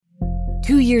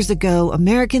2 years ago,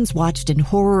 Americans watched in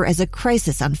horror as a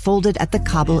crisis unfolded at the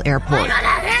Kabul airport.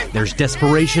 There's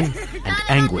desperation and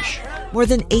anguish. More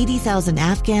than 80,000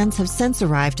 Afghans have since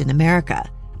arrived in America,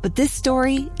 but this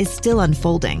story is still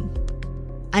unfolding.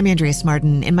 I'm Andrea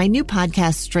Martin. In my new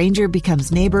podcast, Stranger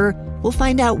Becomes Neighbor, we'll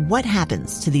find out what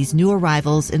happens to these new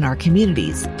arrivals in our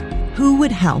communities. Who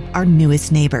would help our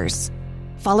newest neighbors?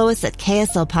 Follow us at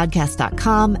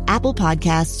kslpodcast.com, Apple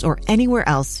Podcasts, or anywhere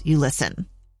else you listen.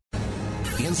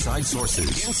 Inside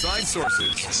Sources. Inside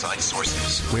Sources. Inside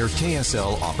Sources. Where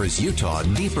KSL offers Utah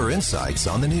deeper insights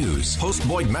on the news. Host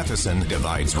Boyd Matheson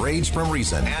divides rage from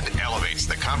reason and elevates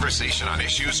the conversation on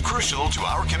issues crucial to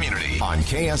our community. On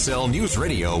KSL News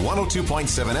Radio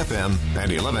 102.7 FM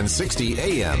and 1160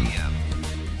 AM.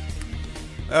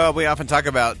 We often talk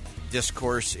about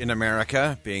discourse in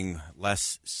America being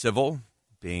less civil,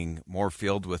 being more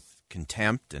filled with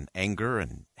contempt and anger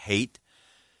and hate.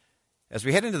 As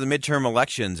we head into the midterm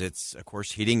elections, it's, of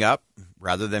course, heating up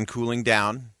rather than cooling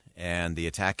down, and the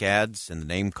attack ads and the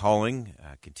name-calling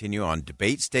continue on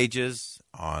debate stages,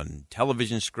 on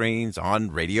television screens,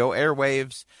 on radio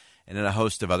airwaves, and in a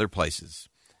host of other places.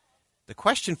 The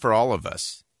question for all of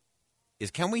us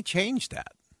is, can we change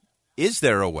that? Is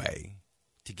there a way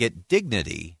to get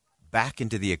dignity back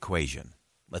into the equation?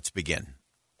 Let's begin.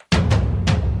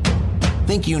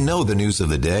 Think you know the news of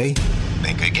the day?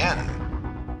 Think again.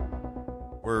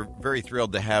 We're very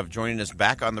thrilled to have joining us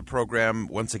back on the program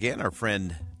once again our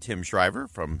friend Tim Shriver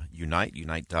from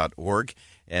unite.org.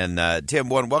 And Tim,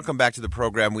 welcome back to the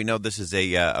program. We know this is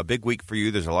a big week for you.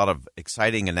 There's a lot of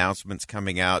exciting announcements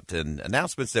coming out, and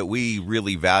announcements that we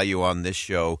really value on this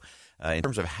show in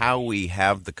terms of how we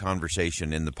have the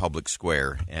conversation in the public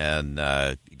square. And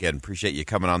again, appreciate you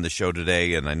coming on the show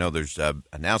today. And I know there's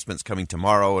announcements coming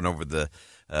tomorrow and over the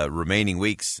remaining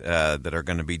weeks that are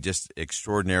going to be just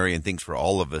extraordinary and things for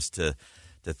all of us to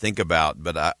think about.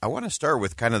 But I want to start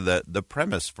with kind of the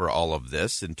premise for all of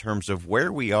this in terms of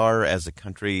where we are as a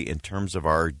country in terms of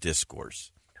our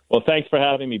discourse. Well, thanks for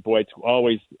having me, Boyd. It's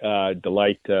always a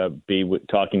delight to be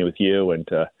talking with you and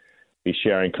to be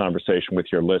sharing conversation with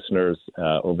your listeners.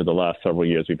 Over the last several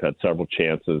years, we've had several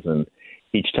chances, and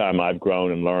each time I've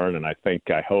grown and learned, and I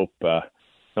hope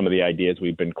some of the ideas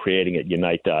we've been creating at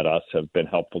Unite.us have been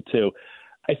helpful too.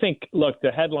 I think, look,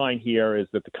 the headline here is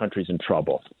that the country's in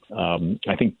trouble.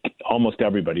 I think almost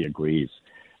everybody agrees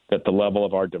that the level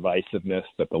of our divisiveness,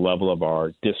 that the level of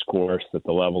our discourse, that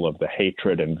the level of the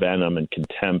hatred and venom and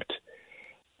contempt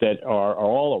that are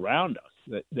all around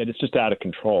us, that it's just out of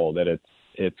control, that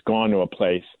it's gone to a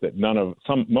place that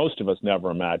most of us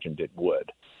never imagined it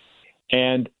would.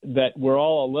 And that we're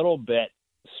all a little bit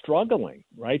struggling,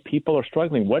 right? People are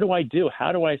struggling. What do I do?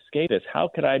 How do I escape this? How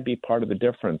could I be part of the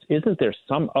difference? Isn't there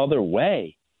some other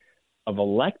way of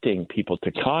electing people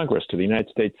to Congress, to the United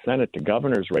States Senate, to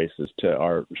governor's races, to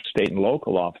our state and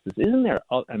local offices? Isn't there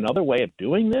another way of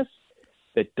doing this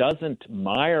that doesn't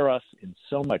mire us in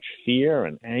so much fear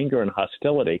and anger and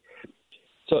hostility?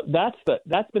 So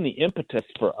that's been the impetus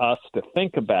for us to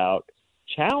think about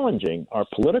challenging our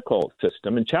political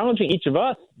system and challenging each of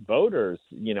us, voters,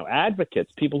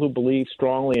 advocates, people who believe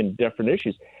strongly in different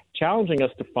issues, challenging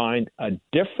us to find a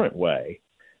different way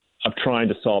of trying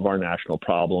to solve our national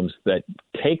problems that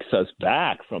takes us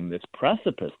back from this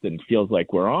precipice that it feels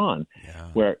like we're on,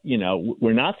 where,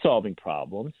 we're not solving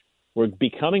problems, we're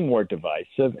becoming more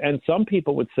divisive, and some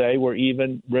people would say we're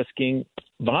even risking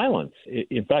violence.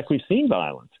 In fact, we've seen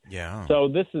violence. Yeah. So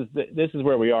this is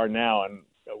where we are now, and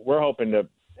we're hoping to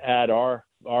add our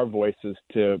voices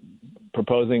to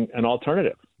proposing an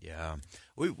alternative. Yeah.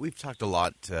 We've talked a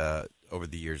lot over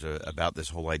the years about this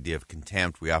whole idea of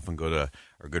contempt. We often go to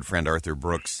our good friend Arthur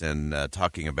Brooks and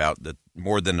talking about that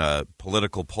more than a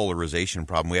political polarization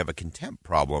problem, we have a contempt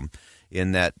problem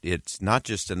in that it's not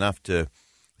just enough to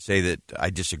say that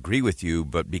I disagree with you,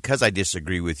 but because I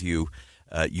disagree with you,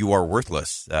 you are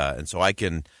worthless. And so I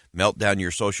can melt down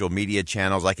your social media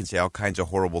channels. I can say all kinds of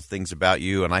horrible things about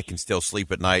you, and I can still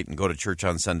sleep at night and go to church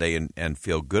on Sunday and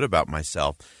feel good about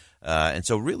myself. And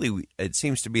so really it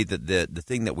seems to be that the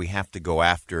thing that we have to go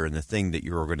after and the thing that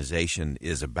your organization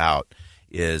is about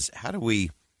is how do we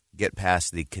get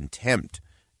past the contempt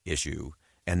issue,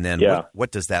 and then what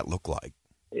does that look like?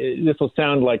 This will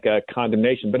sound like a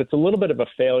condemnation, but it's a little bit of a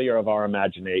failure of our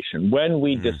imagination. When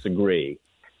we disagree,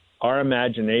 our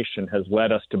imagination has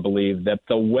led us to believe that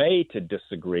the way to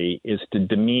disagree is to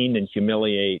demean and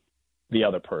humiliate the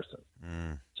other person.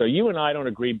 So you and I don't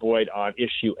agree, Boyd, on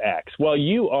issue X. Well,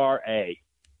 you are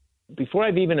before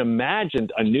I've even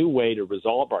imagined a new way to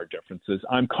resolve our differences,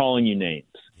 I'm calling you names.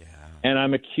 Yeah. and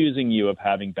I'm accusing you of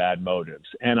having bad motives,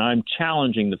 and I'm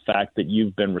challenging the fact that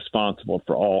you've been responsible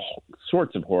for all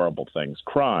sorts of horrible things,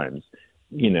 crimes,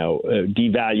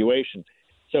 devaluation.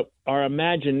 So our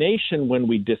imagination when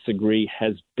we disagree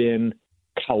has been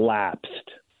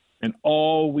collapsed, and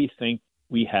all we think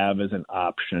we have as an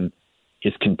option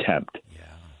is contempt.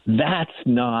 Yeah. That's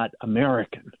not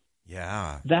American.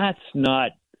 Yeah. That's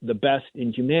not the best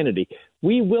in humanity.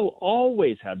 We will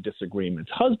always have disagreements,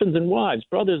 husbands and wives,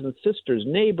 brothers and sisters,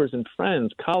 neighbors and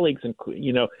friends, colleagues and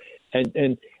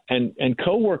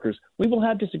coworkers. We will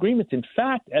have disagreements. In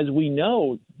fact, as we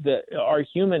know,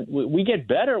 we get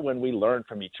better when we learn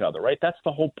from each other, right? That's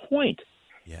the whole point.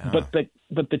 Yeah. But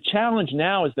the challenge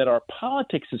now is that our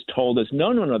politics has told us,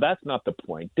 no, that's not the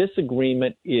point.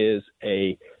 Disagreement is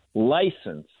a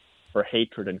license for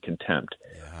hatred and contempt.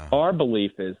 Yeah. Our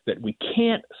belief is that we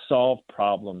can't solve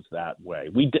problems that way.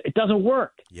 It doesn't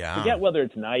work. Yeah. Forget whether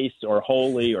it's nice or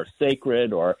holy or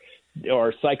sacred or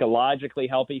psychologically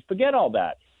healthy. Forget all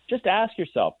that. Just ask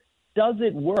yourself, does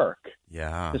it work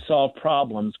to solve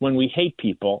problems when we hate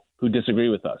people who disagree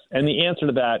with us? And the answer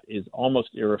to that is almost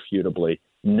irrefutably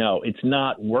no, it's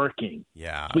not working.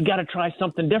 Yeah. We got to try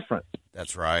something different.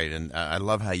 That's right. And I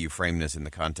love how you frame this in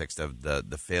the context of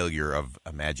the failure of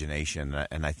imagination.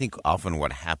 And I think often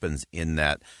what happens in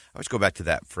that, I always go back to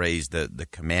that phrase, the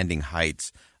commanding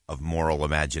heights of moral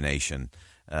imagination.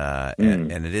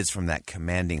 And it is from that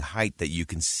commanding height that you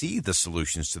can see the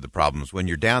solutions to the problems. When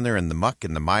you're down there in the muck,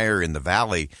 in the mire, in the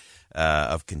valley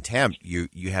of contempt,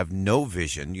 you have no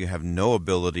vision. You have no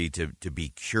ability to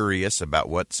be curious about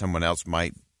what someone else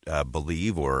might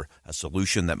believe or a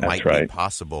solution that might be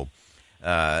possible.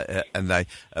 And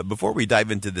before we dive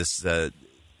into this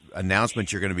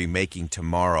announcement you're going to be making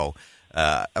tomorrow,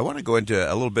 I want to go into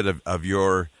a little bit of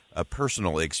your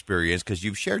personal experience, because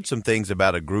you've shared some things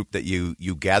about a group that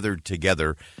you gathered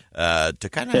together to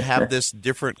kind of have this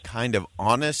different kind of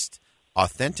honest,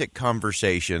 authentic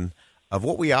conversation of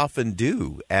what we often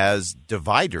do as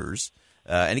dividers.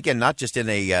 And again, not just in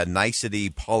a nicety,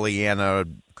 Pollyanna,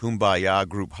 kumbaya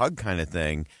group hug kind of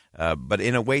thing, but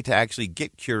in a way to actually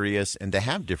get curious and to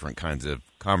have different kinds of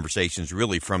conversations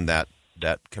really from that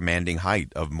commanding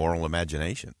height of moral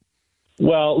imagination.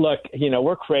 Well, look,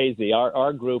 we're crazy.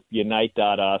 Our group,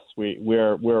 Unite.us,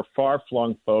 we're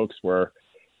far-flung folks. We're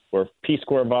Peace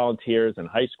Corps volunteers and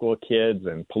high school kids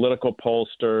and political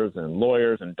pollsters and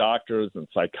lawyers and doctors and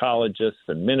psychologists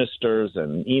and ministers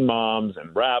and imams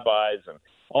and rabbis and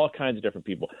all kinds of different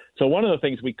people. So one of the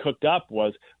things we cooked up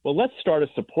was, well, let's start a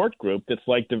support group that's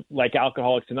like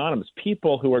Alcoholics Anonymous,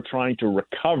 people who are trying to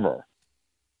recover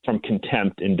from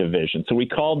contempt and division. So we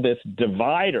called this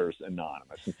Dividers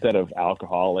Anonymous instead of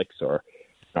alcoholics or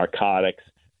narcotics.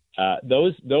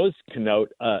 Those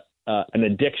connote an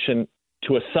addiction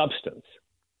to a substance.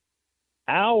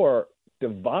 Our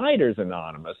Dividers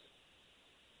Anonymous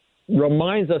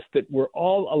reminds us that we're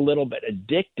all a little bit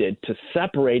addicted to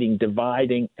separating,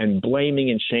 dividing, and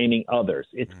blaming and shaming others.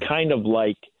 It's kind of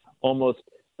like almost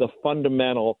the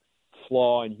fundamental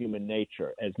flaw in human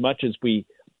nature. As much as we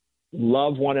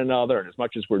love one another and as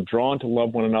much as we're drawn to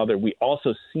love one another, we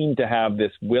also seem to have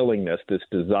this willingness, this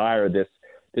desire, this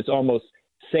almost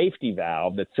safety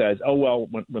valve that says, oh, well,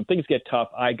 when things get tough,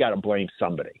 I got to blame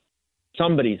somebody.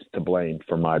 Somebody's to blame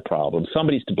for my problem.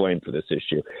 Somebody's to blame for this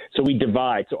issue. So we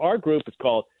divide. So our group is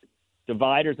called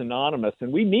Dividers Anonymous,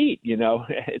 and we meet.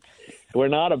 We're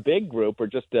not a big group. We're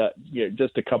just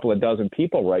a couple of dozen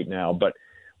people right now, but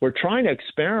we're trying to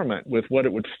experiment with what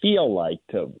it would feel like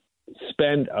to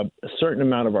spend a certain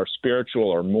amount of our spiritual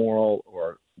or moral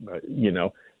or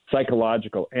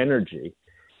psychological energy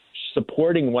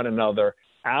supporting one another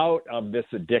out of this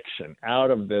addiction,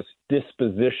 out of this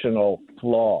dispositional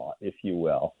flaw, if you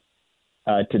will,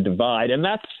 to divide. And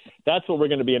that's what we're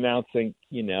going to be announcing,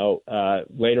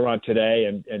 later on today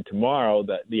and tomorrow,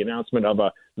 the announcement of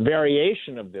a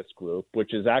variation of this group,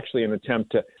 which is actually an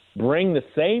attempt to bring the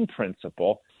same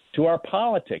principle to our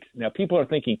politics. Now, people are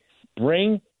thinking,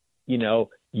 bring,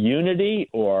 unity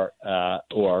or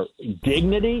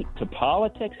dignity to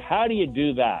politics. How do you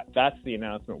do that? That's the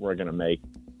announcement we're going to make.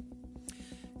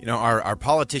 Our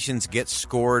politicians get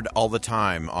scored all the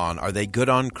time on, are they good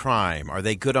on crime? Are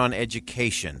they good on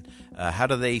education? How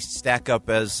do they stack up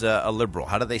as a liberal?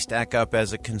 How do they stack up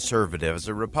as a conservative, as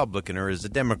a Republican, or as a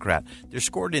Democrat? They're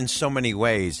scored in so many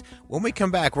ways. When we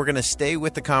come back, we're going to stay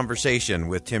with the conversation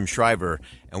with Tim Shriver,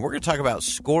 and we're going to talk about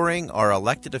scoring our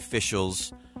elected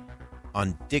officials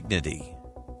on dignity.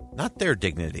 Not their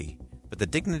dignity, but the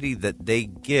dignity that they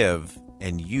give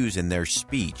and use in their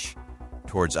speech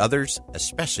towards others,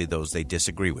 especially those they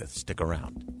disagree with. Stick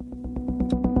around.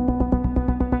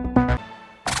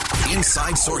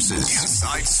 Inside Sources.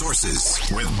 Inside Sources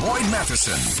with Boyd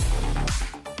Matheson.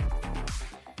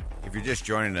 If you're just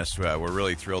joining us, we're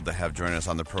really thrilled to have joining us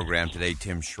on the program today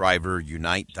Tim Shriver,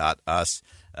 Unite.us,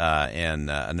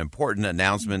 and an important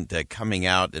announcement coming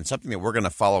out and something that we're going to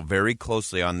follow very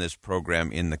closely on this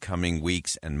program in the coming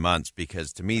weeks and months,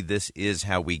 because to me this is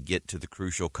how we get to the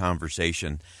crucial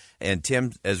conversation. And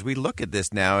Tim, as we look at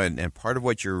this now, and part of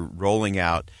what you're rolling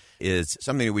out is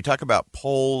something that we talk about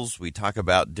polls, we talk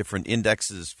about different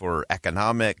indexes for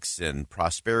economics and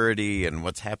prosperity and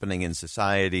what's happening in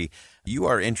society. You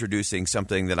are introducing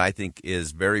something that I think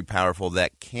is very powerful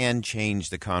that can change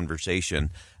the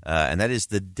conversation, and that is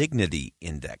the Dignity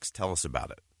Index. Tell us about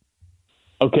it.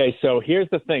 Okay, so here's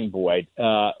the thing, Boyd.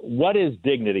 What is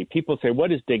dignity? People say,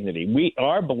 what is dignity?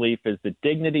 Our belief is that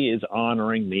dignity is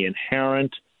honoring the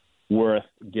inherent worth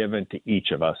given to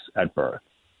each of us at birth.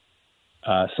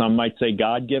 Some might say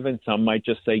God-given, some might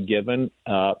just say given,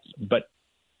 but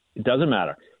it doesn't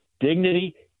matter.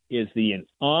 Dignity is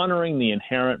honoring the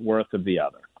inherent worth of the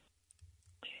other.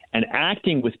 And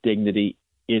acting with dignity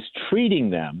is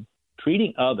treating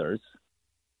others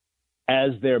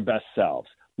as their best selves,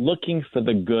 looking for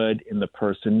the good in the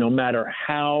person, no matter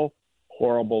how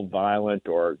horrible, violent,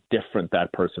 or different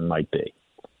that person might be,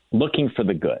 looking for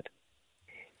the good.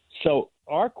 So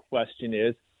our question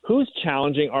is, who's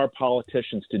challenging our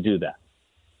politicians to do that?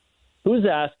 Who's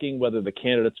asking whether the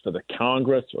candidates for the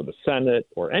Congress or the Senate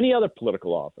or any other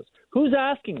political office, who's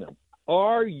asking them,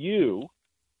 are you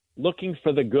looking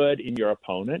for the good in your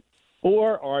opponent,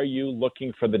 or are you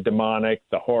looking for the demonic,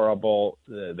 the horrible,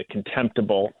 the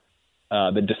contemptible,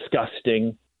 the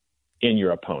disgusting in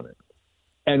your opponent?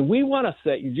 And we want to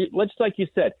say, let's, like you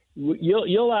said,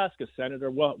 you'll ask a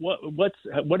senator, what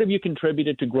have you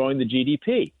contributed to growing the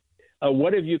GDP?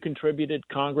 What have you contributed,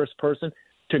 congressperson,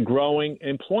 to growing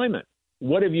employment?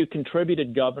 What have you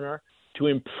contributed, governor, to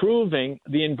improving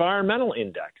the environmental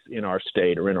index in our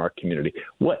state or in our community?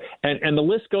 And the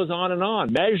list goes on and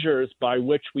on. Measures by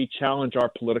which we challenge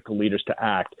our political leaders to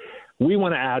act. We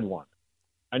want to add one,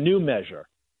 a new measure.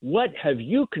 What have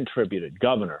you contributed,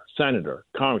 governor, senator,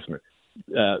 congressman,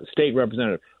 state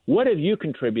representative? What have you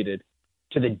contributed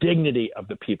to the dignity of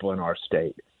the people in our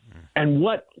state? And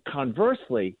what,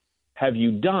 conversely, have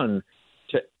you done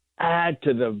to add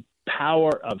to the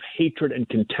power of hatred and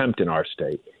contempt in our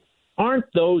state? Aren't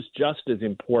those just as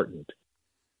important?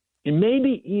 And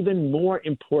maybe even more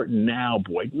important now,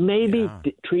 Boyd. Maybe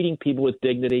treating people with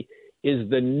dignity is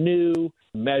the new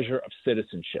measure of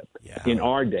citizenship in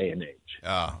our day and age.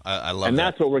 I love that. And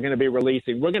that's what we're going to be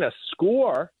releasing. We're going to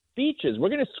score speeches. We're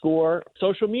going to score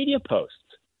social media posts.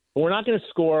 But we're not going to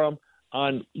score them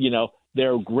on,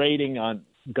 their grading on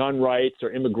gun rights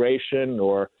or immigration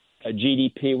or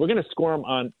GDP. We're going to score them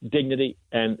on dignity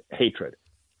and hatred,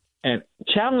 and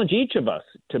challenge each of us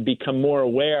to become more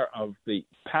aware of the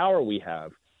power we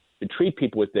have to treat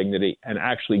people with dignity and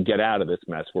actually get out of this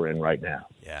mess we're in right now.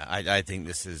 Yeah, I think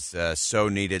this is so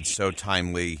needed, so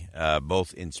timely,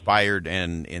 both inspired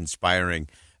and inspiring.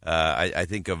 I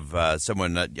think of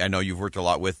someone, I know you've worked a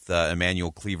lot with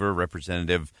Emanuel Cleaver,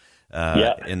 representative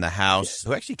in the House,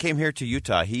 who actually came here to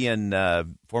Utah. He and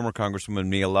former Congresswoman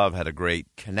Mia Love had a great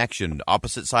connection.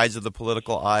 Opposite sides of the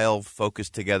political aisle,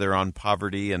 focused together on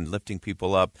poverty and lifting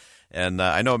people up. And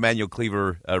I know Emanuel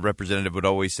Cleaver, representative, would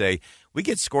always say, we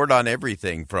get scored on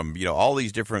everything from, all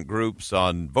these different groups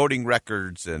on voting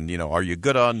records and, are you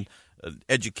good on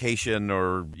education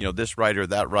or, this right or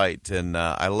that right. And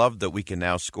I love that we can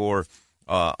now score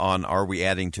on, are we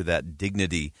adding to that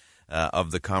dignity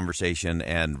of the conversation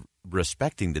and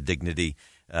respecting the dignity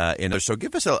in it. So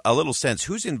give us a little sense,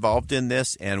 who's involved in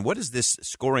this and what does this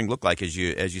scoring look like? As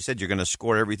you said, you're going to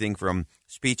score everything from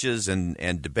speeches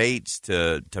and debates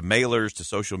to mailers to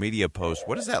social media posts.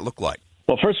 What does that look like?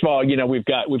 Well, first of all,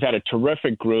 we've had a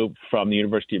terrific group from the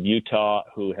University of Utah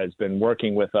who has been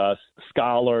working with us,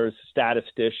 scholars,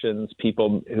 statisticians,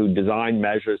 people who design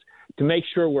measures to make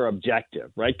sure we're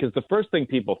objective, right? Because the first thing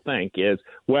people think is,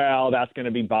 well, that's going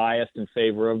to be biased in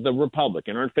favor of the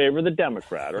Republican or in favor of the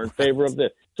Democrat or in favor of this.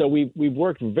 So we've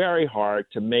worked very hard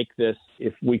to make this,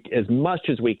 as much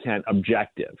as we can,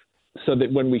 objective. So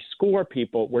that when we score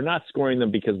people, we're not scoring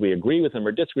them because we agree with them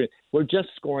or disagree. We're just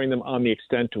scoring them on the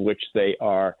extent to which they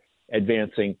are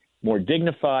advancing more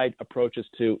dignified approaches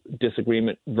to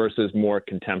disagreement versus more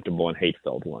contemptible and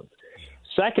hate-filled ones.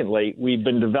 Secondly, we've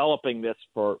been developing this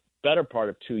for better part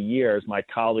of 2 years. My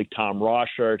colleague Tom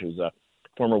Rochert, who's a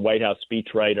former White House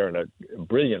speechwriter and a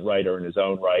brilliant writer in his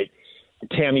own right,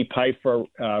 Tammy Pfeiffer,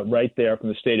 right there from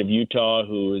the state of Utah,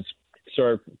 who is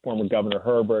served former Governor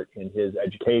Herbert in his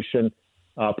education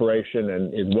operation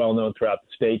and is well known throughout the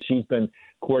state. She's been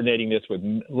coordinating this with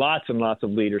lots and lots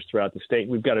of leaders throughout the state.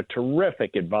 We've got a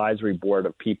terrific advisory board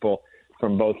of people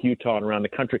from both Utah and around the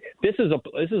country. This is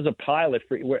a pilot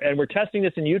and we're testing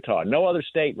this in Utah. No other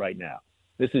state right now.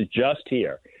 This is just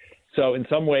here. So in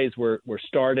some ways, we're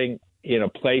starting in a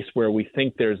place where we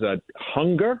think there's a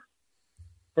hunger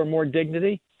for more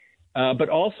dignity, but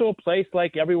also a place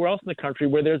like everywhere else in the country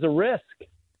where there's a risk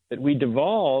that we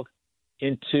devolve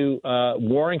into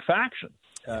warring factions.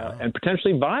 And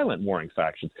potentially violent warring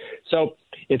factions. So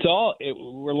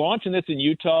we're launching this in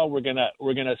Utah. We're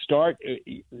gonna start,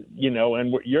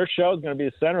 and your show is going to be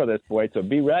the center of this, Boyd. So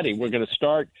be ready. We're going to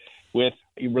start with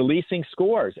releasing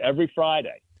scores every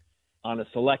Friday on a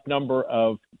select number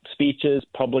of speeches,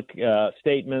 public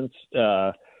statements,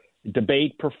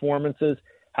 debate performances.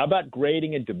 How about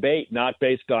grading a debate not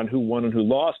based on who won and who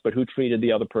lost, but who treated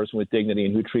the other person with dignity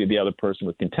and who treated the other person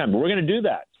with contempt? But we're going to do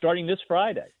that starting this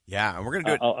Friday. Yeah, and we're going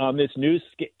to do it on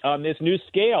this new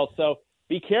scale. So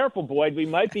be careful, Boyd. We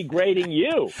might be grading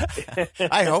you.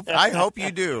 I hope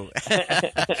you do.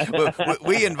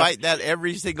 We invite that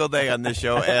every single day on this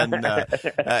show.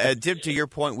 And Tim, to your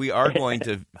point, we are going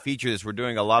to feature this. We're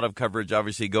doing a lot of coverage,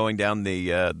 obviously, going down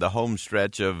the home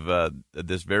stretch of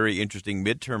this very interesting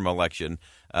midterm election.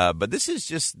 But this is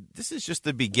just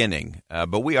the beginning.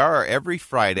 But we are every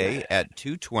Friday at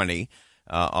 2:20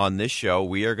 on this show.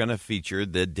 We are going to feature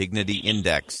the Dignity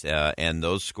Index and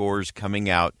those scores coming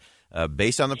out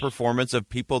based on the performance of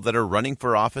people that are running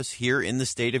for office here in the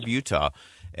state of Utah.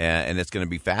 And it's going to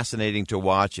be fascinating to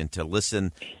watch and to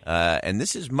listen. And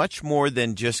this is much more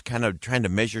than just kind of trying to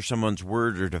measure someone's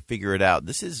word or to figure it out.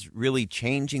 This is really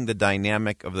changing the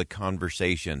dynamic of the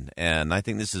conversation. And I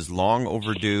think this is long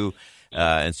overdue.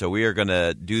 And so we are going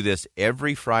to do this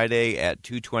every Friday at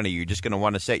 2:20. You're just going to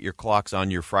want to set your clocks on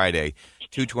your Friday.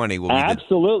 2:20 will be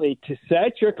absolutely to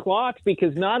set your clocks,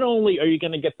 because not only are you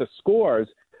going to get the scores,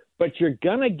 but you're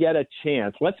going to get a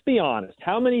chance. Let's be honest.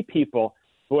 How many people,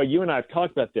 boy, you and I have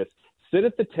talked about this, sit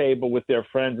at the table with their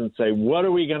friends and say, what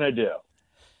are we going to do?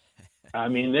 I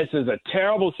mean, this is a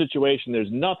terrible situation.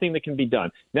 There's nothing that can be done.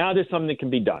 Now there's something that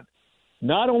can be done.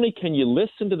 Not only can you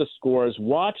listen to the scores,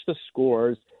 watch the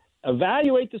scores,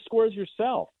 evaluate the scores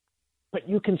yourself, but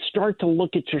you can start to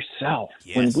look at yourself.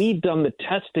 Yes. When we've done the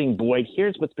testing, Boyd,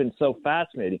 here's what's been so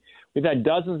fascinating. We've had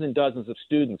dozens and dozens of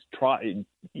students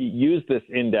use this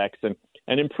index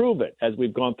and improve it as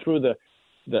we've gone through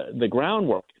the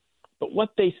groundwork. But what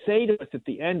they say to us at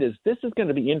the end is, this is going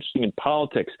to be interesting in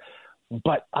politics,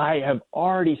 but I have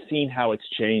already seen how it's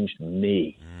changed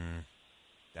me.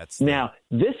 Now,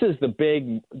 this is the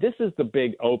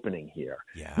big opening here.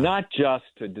 Yeah. Not just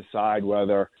to decide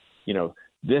whether,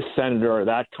 this senator or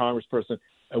that congressperson,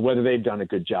 whether they've done a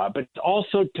good job, but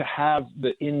also to have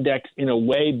the index in a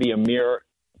way be a mirror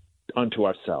unto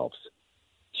ourselves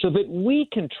so that we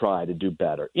can try to do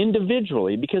better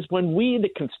individually. Because when we, the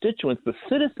constituents, the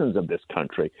citizens of this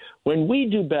country, when we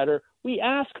do better, we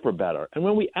ask for better. And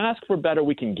when we ask for better,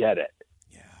 we can get it.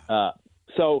 Yeah.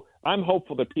 So I'm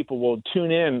hopeful that people will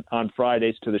tune in on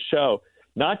Fridays to the show,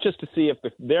 not just to see if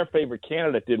their favorite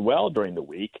candidate did well during the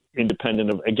week, independent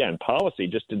of, again, policy,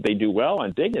 just did they do well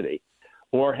on dignity,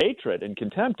 or hatred and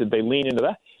contempt, did they lean into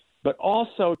that, but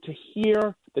also to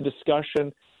hear the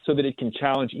discussion so that it can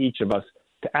challenge each of us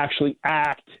to actually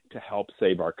act to help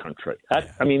save our country.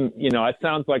 It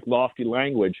sounds like lofty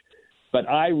language, but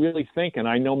I really think, and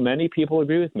I know many people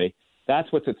agree with me, that's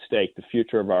what's at stake, the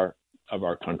future of our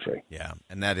country. Yeah,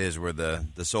 and that is where the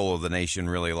soul of the nation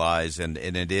really lies, and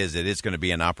it is going to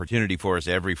be an opportunity for us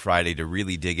every Friday to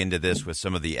really dig into this with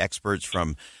some of the experts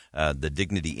from the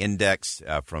Dignity Index,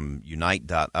 from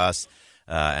Unite.us,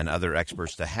 and other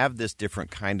experts, to have this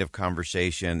different kind of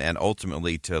conversation and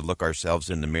ultimately to look ourselves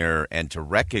in the mirror and to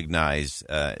recognize,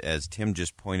 as Tim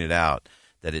just pointed out,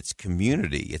 that it's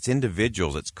community, it's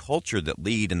individuals, it's culture that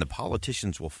lead, and the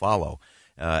politicians will follow.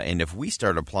 And if we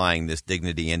start applying this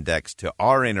Dignity Index to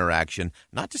our interaction,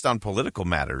 not just on political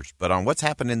matters, but on what's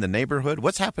happening in the neighborhood,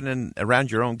 what's happening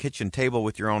around your own kitchen table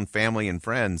with your own family and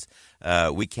friends,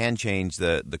 we can change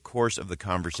the course of the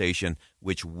conversation,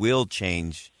 which will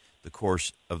change the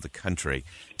course of the country.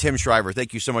 Tim Shriver,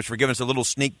 thank you so much for giving us a little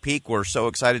sneak peek. We're so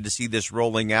excited to see this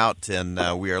rolling out,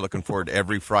 and we are looking forward to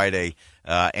every Friday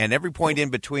and every point in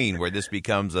between where this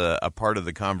becomes a part of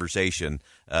the conversation.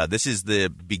 This is the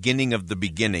beginning of the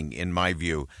beginning, in my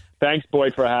view. Thanks,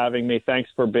 Boyd, for having me.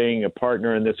 Thanks for being a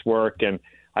partner in this work, and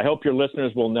I hope your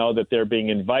listeners will know that they're being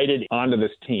invited onto this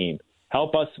team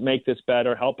help us make this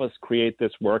better, help us create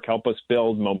this work, help us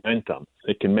build momentum.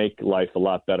 It can make life a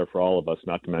lot better for all of us,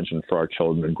 not to mention for our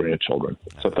children and grandchildren.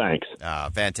 So thanks.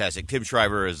 Fantastic. Tim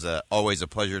Shriver is always a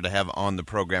pleasure to have on the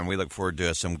program. We look forward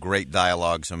to some great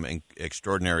dialogue, some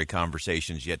extraordinary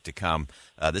conversations yet to come.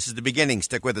 This is the beginning.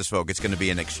 Stick with us, folks. It's going to be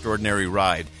an extraordinary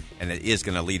ride, and it is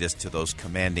going to lead us to those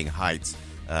commanding heights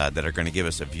that are going to give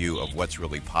us a view of what's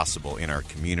really possible in our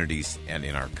communities and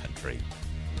in our country.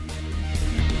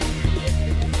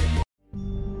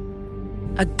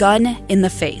 A gun in the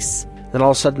face. Then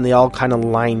all of a sudden they all kind of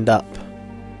lined up.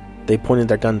 They pointed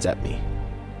their guns at me.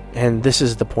 And this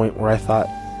is the point where I thought,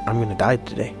 I'm going to die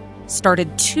today.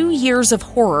 Started 2 years of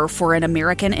horror for an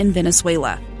American in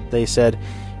Venezuela. They said,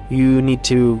 you need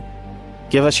to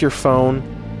give us your phone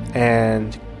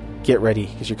and get ready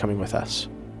because you're coming with us.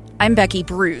 I'm Becky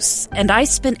Bruce, and I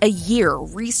spent a year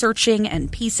researching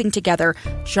and piecing together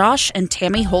Josh and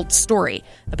Tammy Holt's story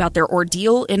about their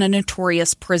ordeal in a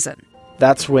notorious prison.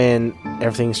 That's when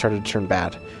everything started to turn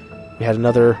bad. We had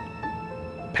another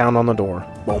pound on the door.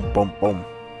 Boom, boom, boom.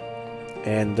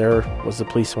 And there was the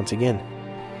police once again.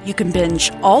 You can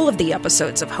binge all of the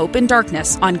episodes of Hope in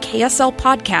Darkness on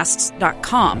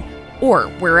KSLPodcasts.com or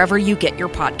wherever you get your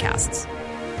podcasts.